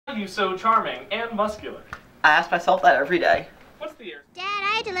You so charming and muscular. I ask myself that every day. What's the year? Dad,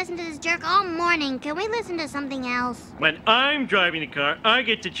 I had to listen to this jerk all morning. Can we listen to something else? When I'm driving the car, I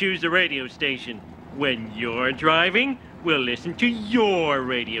get to choose the radio station. When you're driving, we'll listen to your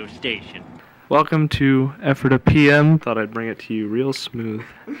radio station. Welcome to Ephrata PM. Thought I'd bring it to you real smooth.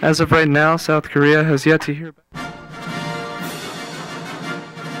 As of right now, South Korea has yet to hear back.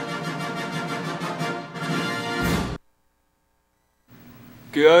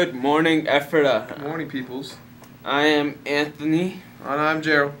 Good morning, Ephrata. Good morning, peoples. I am Anthony. And I'm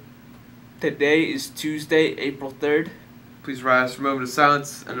Gerald. Today is Tuesday, April 3rd. Please rise for a moment of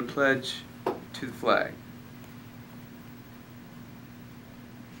silence and a pledge to the flag.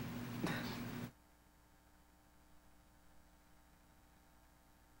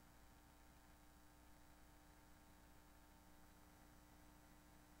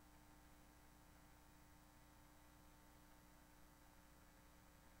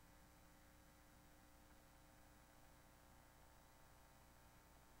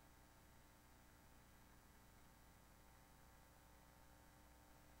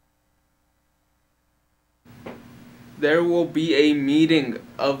 There will be a meeting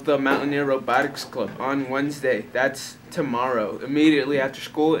of the Mountaineer Robotics Club on Wednesday. That's tomorrow, immediately after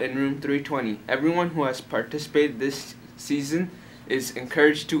school in room 320. Everyone who has participated this season is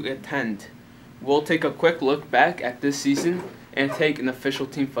encouraged to attend. We'll take a quick look back at this season and take an official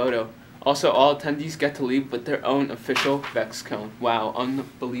team photo. Also, all attendees get to leave with their own official Vex cone. Wow,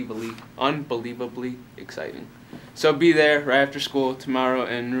 unbelievably exciting. So be there right after school tomorrow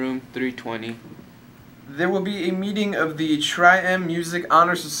in room 320. There will be a meeting of the Tri-M Music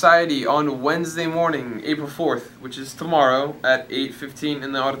Honor Society on Wednesday morning, April 4th, which is tomorrow at 8:15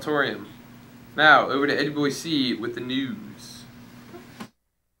 in the auditorium. Now, over to Eddie Boy C with the news.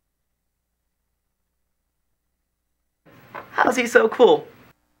 How's he so cool?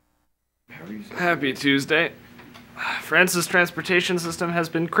 Happy Tuesday. France's transportation system has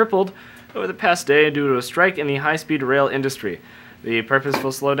been crippled over the past day due to a strike in the high-speed rail industry. The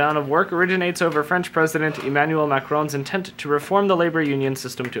purposeful slowdown of work originates over French President Emmanuel Macron's intent to reform the labor union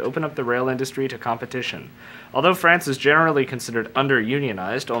system to open up the rail industry to competition. Although France is generally considered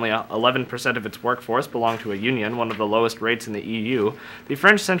under-unionized, only 11% of its workforce belong to a union, one of the lowest rates in the EU, the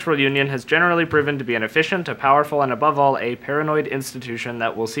French Central Union has generally proven to be an efficient, a powerful, and above all, a paranoid institution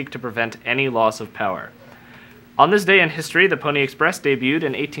that will seek to prevent any loss of power. On this day in history, the Pony Express debuted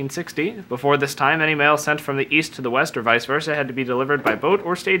in 1860. Before this time, any mail sent from the east to the west or vice versa had to be delivered by boat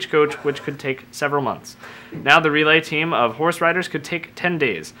or stagecoach, which could take several months. Now the relay team of horse riders could take 10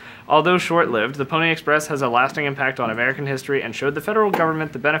 days. Although short-lived, the Pony Express has a lasting impact on American history and showed the federal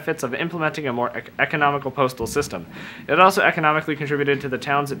government the benefits of implementing a more economical postal system. It also economically contributed to the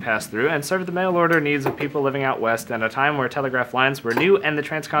towns it passed through and served the mail-order needs of people living out west at a time where telegraph lines were new and the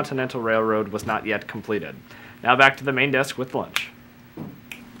Transcontinental Railroad was not yet completed. Now back to the main desk with lunch.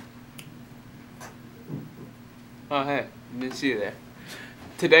 Oh, hey, didn't see you there.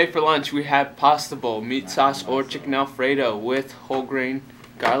 Today for lunch we have pasta bowl, meat sauce, or chicken Alfredo with whole grain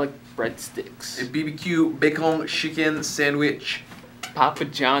garlic breadsticks. A BBQ bacon chicken sandwich. Papa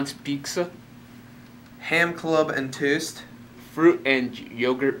John's pizza. Ham club and toast. Fruit and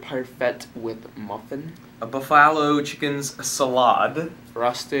yogurt parfait with muffin. A buffalo chicken's salad.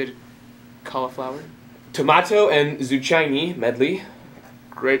 Roasted cauliflower. Tomato and zucchini medley.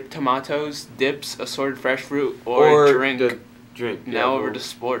 Grape tomatoes, dips, assorted fresh fruit, or drink. The drink. Now over to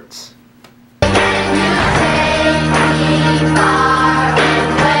sports.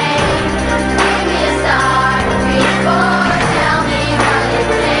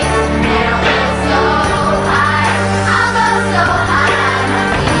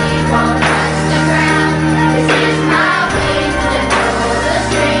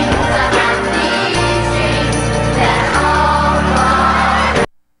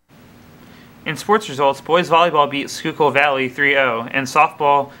 In sports results, boys volleyball beat Schuylkill Valley 3-0, and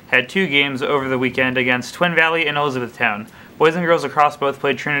softball had 2 games over the weekend against Twin Valley and Elizabethtown. Boys and girls across both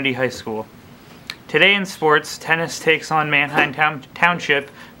played Trinity High School. Today in sports, tennis takes on Manheim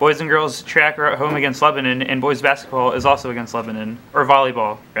Township, boys and girls track are at home against Lebanon, and boys basketball is also against Lebanon, or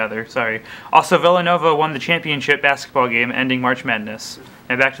volleyball, rather, sorry. Also, Villanova won the championship basketball game, ending March Madness.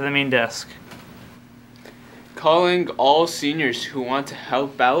 Now back to the main desk. Calling all seniors who want to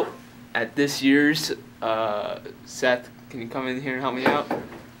help out at this year's, Seth, can you come in here and help me out?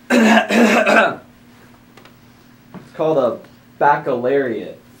 It's called a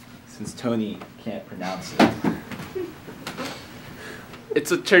baccalaureate, since Tony can't pronounce it.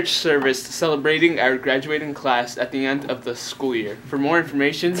 It's a church service celebrating our graduating class at the end of the school year. For more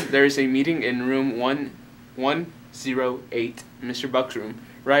information, there is a meeting in room 108, Mr. Buck's room.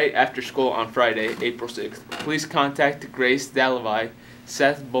 right after school on Friday, April 6th. Please contact Grace Dalavi,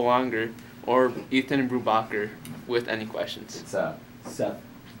 Seth Belanger, or Ethan Brubacher with any questions. It's Seth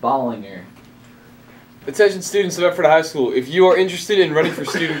Bollinger. Attention students of Ephrata High School, if you are interested in running for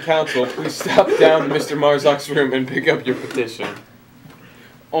student council, please stop down to Mr. Marzak's room and pick up your petition.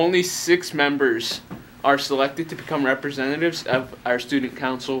 Only 6 members are selected to become representatives of our student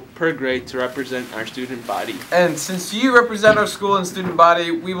council per grade to represent our student body. And since you represent our school and student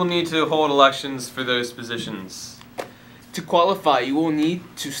body, we will need to hold elections for those positions. To qualify, you will need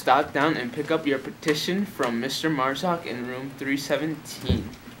to stop down and pick up your petition from Mr. Marzak in room 317.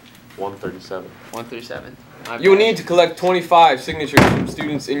 137. 137. You will need to collect 25 signatures from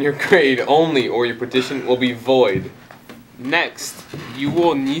students in your grade only, or your petition will be void. Next, you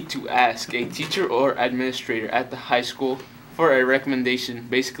will need to ask a teacher or administrator at the high school for a recommendation,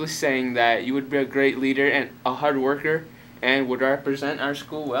 basically saying that you would be a great leader and a hard worker and would represent our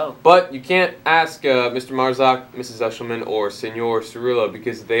school well. But you can't ask Mr. Marzak, Mrs. Eshelman, or Senor Cirilla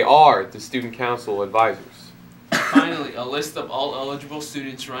because they are the student council advisors. Finally, a list of all eligible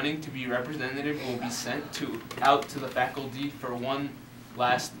students running to be representative will be sent out to the faculty for one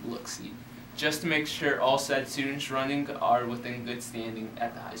last look-see, just to make sure all said students running are within good standing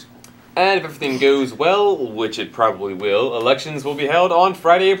at the high school. And if everything goes well, which it probably will, elections will be held on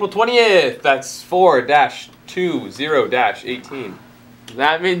Friday, April 20th. That's 4-20-18.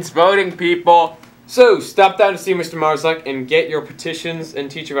 That means voting, people! So, stop down to see Mr. Marzak and get your petitions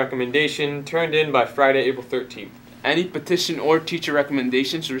and teacher recommendation turned in by Friday, April 13th. Any petition or teacher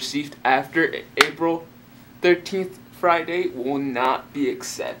recommendations received after April 13th, Friday, will not be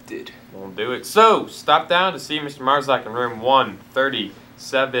accepted. Won't do it. So, stop down to see Mr. Marzak in room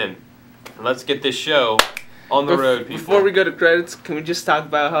 137. And let's get this show on the road, people. Before we go to credits, can we just talk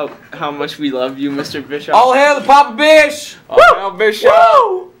about how much we love you, Mr. Bishop? All hail the Papa Bish! All hail Bishop!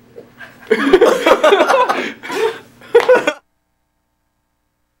 Woo!